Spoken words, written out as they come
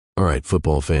Alright,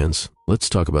 football fans, let's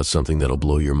talk about something that'll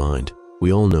blow your mind.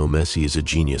 We all know Messi is a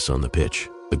genius on the pitch.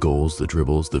 The goals, the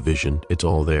dribbles, the vision, it's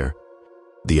all there.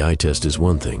 The eye test is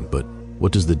one thing, but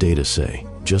what does the data say?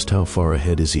 Just how far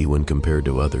ahead is he when compared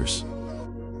to others?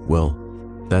 Well,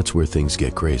 that's where things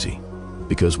get crazy.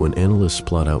 Because when analysts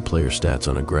plot out player stats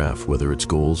on a graph, whether it's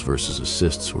goals versus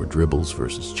assists or dribbles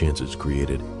versus chances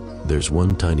created, there's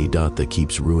one tiny dot that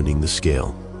keeps ruining the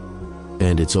scale.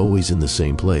 And it's always in the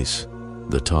same place,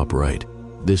 the top right.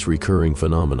 This recurring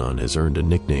phenomenon has earned a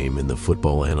nickname in the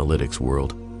football analytics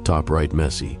world, Top Right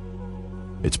Messi.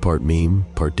 It's part meme,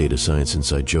 part data science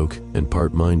inside joke, and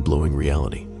part mind-blowing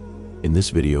reality. In this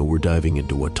video, we're diving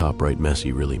into what Top Right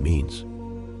Messi really means.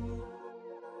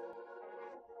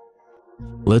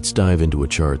 Let's dive into a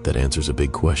chart that answers a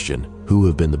big question. Who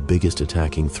have been the biggest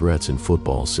attacking threats in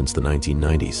football since the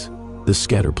 1990s? This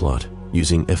scatter plot,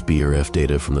 using FBref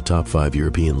data from the top 5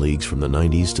 European leagues from the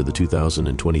 90s to the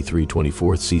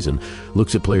 2023-24 season,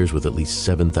 looks at players with at least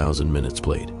 7,000 minutes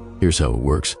played. Here's how it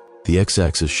works. The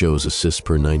x-axis shows assists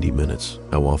per 90 minutes,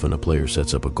 how often a player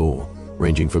sets up a goal,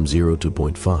 ranging from 0 to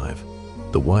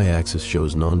 0.5. The y-axis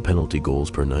shows non-penalty goals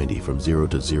per 90 from 0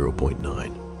 to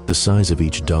 0.9. The size of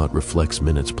each dot reflects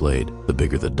minutes played. The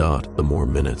bigger the dot, the more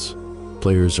minutes.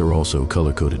 Players are also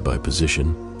color-coded by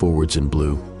position, forwards in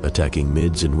blue, attacking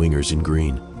mids and wingers in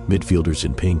green, midfielders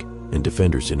in pink, and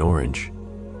defenders in orange.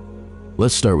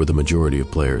 Let's start with the majority of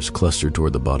players clustered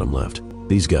toward the bottom left.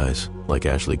 These guys, like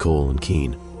Ashley Cole and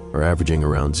Keane, are averaging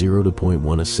around 0 to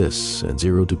 0.1 assists and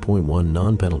 0 to 0.1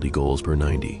 non-penalty goals per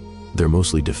 90. They're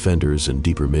mostly defenders and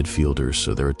deeper midfielders,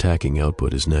 so their attacking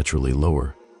output is naturally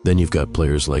lower. Then you've got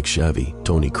players like Xavi,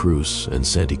 Toni Kroos, and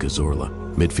Santi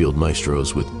Cazorla, midfield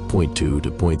maestros with 0.2 to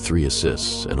 0.3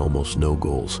 assists and almost no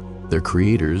goals. They're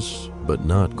creators, but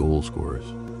not goal scorers.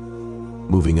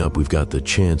 Moving up, we've got the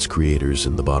chance creators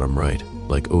in the bottom right,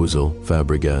 like Ozil,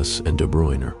 Fabregas, and De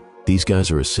Bruyne. These guys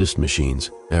are assist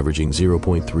machines, averaging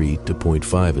 0.3 to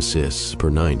 0.5 assists per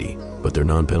 90, but their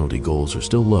non-penalty goals are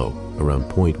still low, around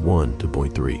 0.1 to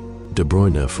 0.3. De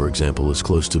Bruyne, for example, is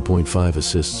close to 0.5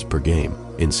 assists per game.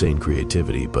 Insane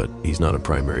creativity, but he's not a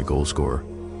primary goal scorer.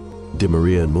 Di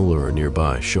Maria and Muller are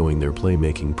nearby, showing their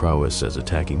playmaking prowess as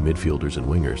attacking midfielders and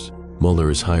wingers. Muller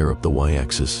is higher up the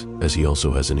y-axis, as he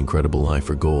also has an incredible eye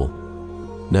for goal.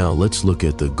 Now let's look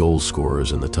at the goal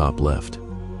scorers in the top left.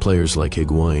 Players like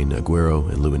Higuain, Aguero,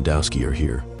 and Lewandowski are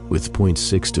here, with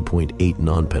 0.6 to 0.8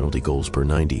 non-penalty goals per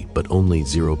 90, but only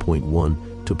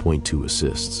 0.1 to 0.2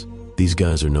 assists. These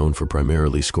guys are known for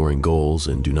primarily scoring goals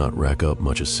and do not rack up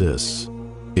much assists.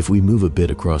 If we move a bit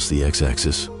across the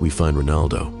x-axis, we find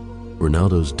Ronaldo.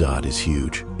 Ronaldo's dot is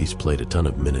huge. He's played a ton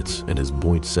of minutes, and his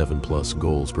 0.7 plus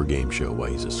goals per game show why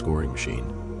he's a scoring machine.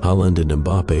 Haaland and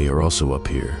Mbappe are also up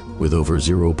here, with over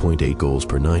 0.8 goals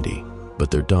per 90, but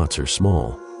their dots are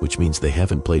small, which means they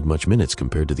haven't played much minutes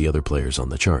compared to the other players on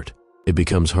the chart. It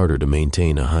becomes harder to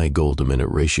maintain a high goal-to-minute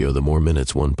ratio the more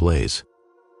minutes one plays.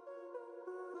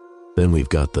 Then we've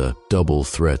got the double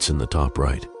threats in the top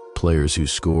right, players who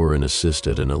score and assist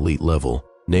at an elite level.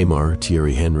 Neymar,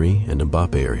 Thierry Henry, and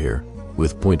Mbappe are here,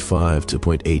 with 0.5 to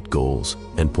 0.8 goals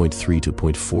and 0.3 to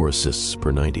 0.4 assists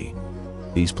per 90.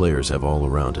 These players have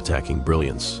all-around attacking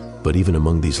brilliance, but even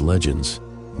among these legends,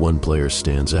 one player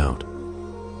stands out.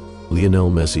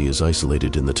 Lionel Messi is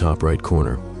isolated in the top right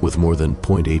corner, with more than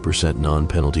 0.8%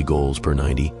 non-penalty goals per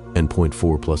 90 and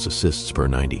 0.4 plus assists per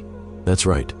 90. That's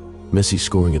right. Messi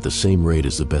scoring at the same rate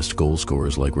as the best goal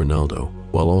scorers like Ronaldo,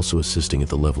 while also assisting at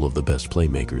the level of the best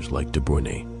playmakers like De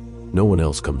Bruyne. No one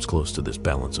else comes close to this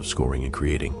balance of scoring and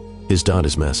creating. His dot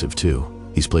is massive too.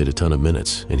 He's played a ton of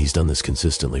minutes, and he's done this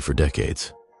consistently for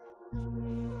decades.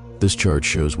 This chart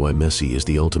shows why Messi is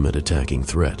the ultimate attacking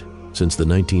threat. Since the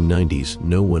 1990s,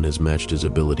 no one has matched his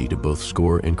ability to both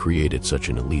score and create at such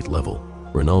an elite level.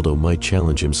 Ronaldo might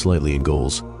challenge him slightly in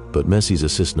goals, but Messi's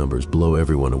assist numbers blow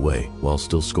everyone away while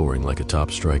still scoring like a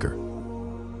top striker.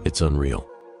 It's unreal.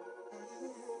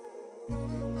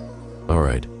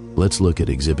 Alright, let's look at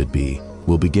Exhibit B.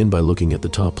 We'll begin by looking at the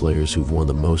top players who've won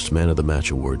the most Man of the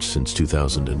Match awards since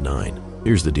 2009.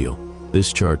 Here's the deal.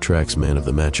 This chart tracks Man of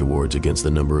the Match awards against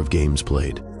the number of games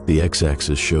played. The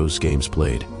x-axis shows games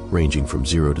played, ranging from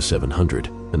 0 to 700,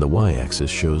 and the y-axis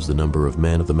shows the number of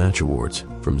Man of the Match awards,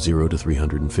 from 0 to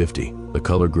 350. The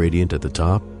color gradient at the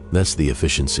top, that's the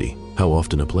efficiency, how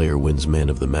often a player wins Man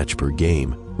of the Match per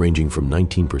game, ranging from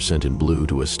 19% in blue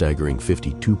to a staggering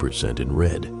 52% in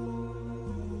red.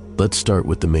 Let's start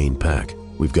with the main pack.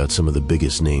 We've got some of the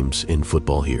biggest names in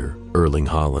football here. Erling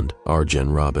Haaland, Arjen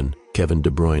Robben, Kevin De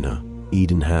Bruyne,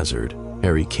 Eden Hazard,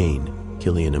 Harry Kane,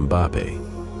 Kylian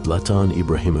Mbappe, Zlatan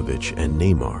Ibrahimovic, and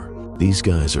Neymar. These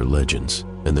guys are legends.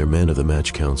 and their man of the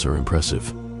match counts are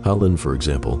impressive. Haaland, for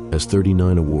example, has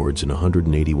 39 awards in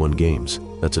 181 games.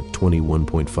 That's a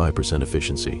 21.5%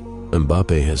 efficiency.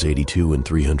 Mbappe has 82 in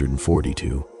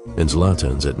 342, and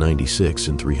Zlatan's at 96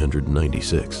 in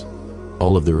 396.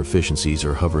 All of their efficiencies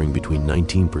are hovering between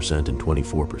 19% and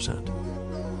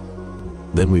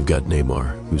 24%. Then we've got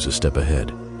Neymar, who's a step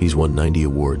ahead. He's won 90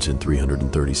 awards in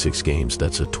 336 games.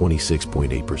 That's a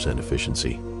 26.8%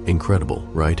 efficiency. Incredible,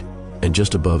 right? And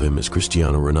just above him is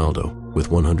Cristiano Ronaldo,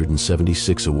 with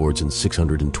 176 awards in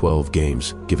 612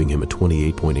 games, giving him a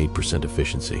 28.8%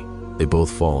 efficiency. They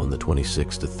both fall in the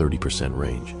 26 to 30%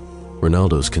 range.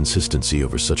 Ronaldo's consistency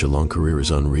over such a long career is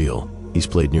unreal. He's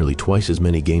played nearly twice as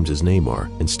many games as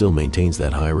Neymar and still maintains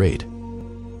that high rate.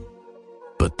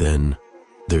 But then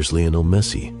there's Lionel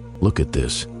Messi. Look at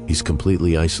this. He's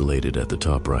completely isolated at the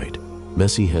top right.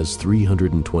 Messi has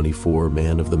 324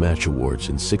 Man of the Match awards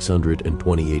in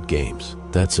 628 games.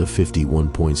 That's a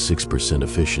 51.6%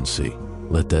 efficiency.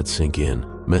 Let that sink in.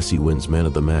 Messi wins Man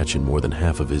of the Match in more than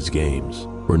half of his games.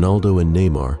 Ronaldo and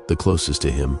Neymar, the closest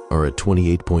to him, are at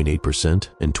 28.8%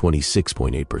 and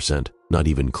 26.8%, not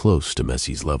even close to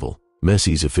Messi's level.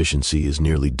 Messi's efficiency is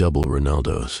nearly double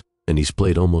Ronaldo's, and he's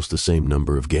played almost the same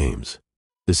number of games.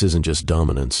 This isn't just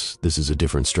dominance, this is a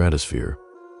different stratosphere.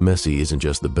 Messi isn't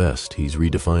just the best, he's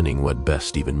redefining what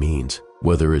best even means.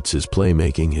 Whether it's his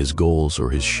playmaking, his goals, or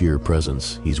his sheer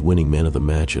presence, he's winning Man of the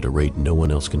Match at a rate no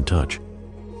one else can touch.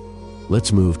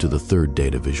 Let's move to the third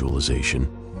data visualization.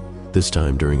 This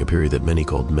time during a period that many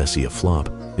called Messi a flop,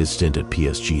 his stint at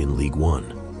PSG in League One.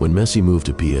 When Messi moved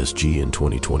to PSG in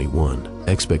 2021,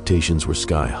 expectations were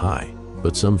sky high,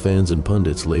 but some fans and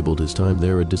pundits labeled his time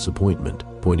there a disappointment,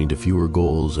 pointing to fewer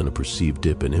goals and a perceived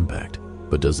dip in impact.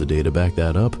 But does the data back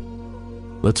that up?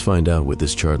 Let's find out with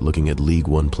this chart looking at League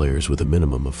One players with a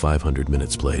minimum of 500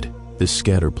 minutes played. This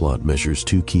scatter plot measures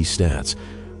two key stats: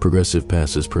 progressive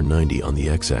passes per 90 on the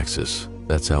x-axis.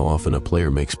 That's how often a player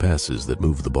makes passes that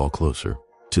move the ball closer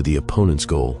to the opponent's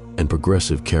goal, and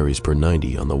progressive carries per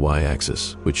 90 on the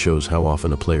y-axis, which shows how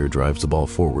often a player drives the ball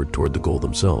forward toward the goal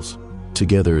themselves.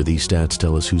 Together, these stats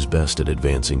tell us who's best at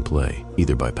advancing play,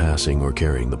 either by passing or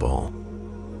carrying the ball.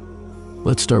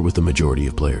 Let's start with the majority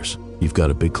of players. You've got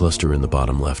a big cluster in the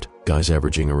bottom left, guys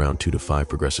averaging around 2 to 5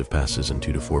 progressive passes and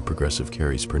 2 to 4 progressive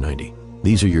carries per 90.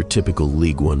 These are your typical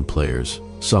League One players,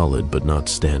 solid but not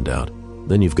standout.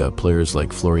 Then you've got players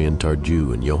like Florian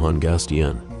Tardieu and Johan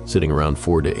Gastien, sitting around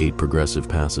 4 to 8 progressive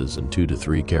passes and 2 to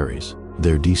 3 carries.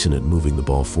 They're decent at moving the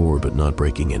ball forward but not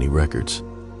breaking any records.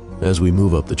 As we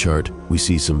move up the chart, we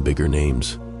see some bigger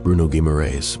names. Bruno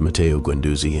Guimaraes, Matteo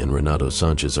Guendouzi, and Renato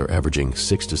Sanchez are averaging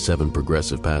 6 to 7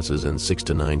 progressive passes and 6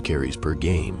 to 9 carries per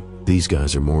game. These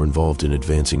guys are more involved in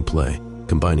advancing play,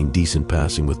 combining decent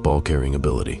passing with ball-carrying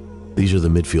ability. These are the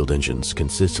midfield engines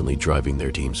consistently driving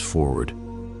their teams forward.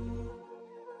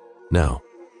 Now,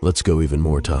 let's go even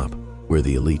more top, where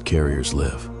the elite carriers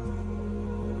live.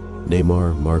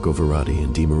 Neymar, Marco Verratti,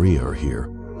 and Di Maria are here,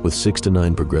 with 6 to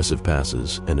 9 progressive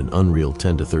passes and an unreal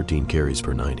 10 to 13 carries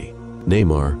per 90.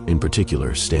 Neymar, in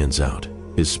particular, stands out.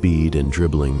 His speed and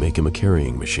dribbling make him a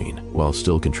carrying machine, while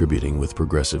still contributing with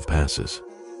progressive passes.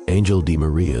 Angel Di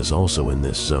Maria is also in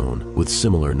this zone, with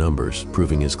similar numbers,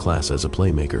 proving his class as a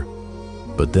playmaker.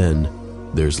 But then,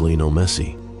 there's Lionel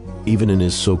Messi. Even in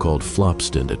his so-called flop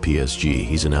stint at PSG,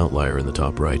 he's an outlier in the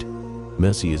top right.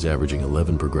 Messi is averaging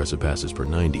 11 progressive passes per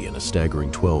 90 and a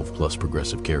staggering 12 plus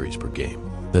progressive carries per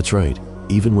game. That's right,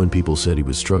 even when people said he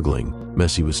was struggling,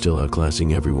 Messi was still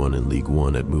outclassing everyone in League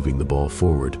One at moving the ball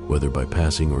forward, whether by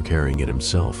passing or carrying it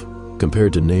himself.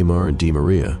 Compared to Neymar and Di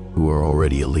Maria, who are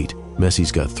already elite,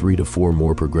 Messi's got 3 to 4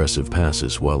 more progressive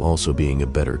passes while also being a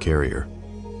better carrier.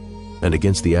 And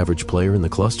against the average player in the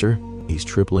cluster, he's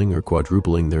tripling or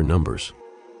quadrupling their numbers.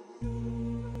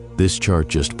 This chart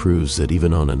just proves that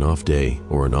even on an off day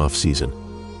or an off season,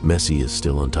 Messi is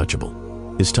still untouchable.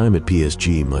 His time at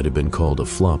PSG might have been called a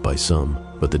flop by some,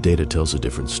 but the data tells a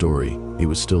different story. He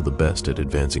was still the best at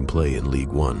advancing play in League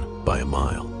One by a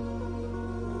mile.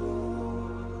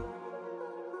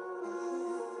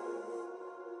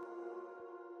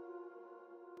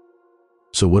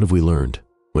 So what have we learned?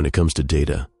 When it comes to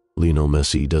data, Lionel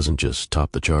Messi doesn't just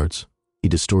top the charts, he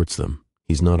distorts them.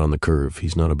 He's not on the curve,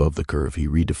 he's not above the curve, he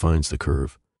redefines the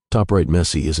curve. Top right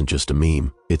Messi isn't just a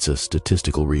meme, it's a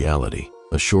statistical reality,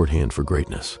 a shorthand for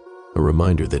greatness. A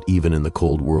reminder that even in the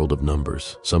cold world of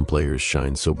numbers, some players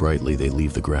shine so brightly they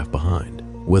leave the graph behind.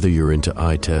 Whether you're into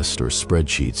eye test or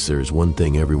spreadsheets, there's one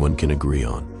thing everyone can agree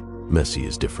on: Messi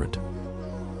is different.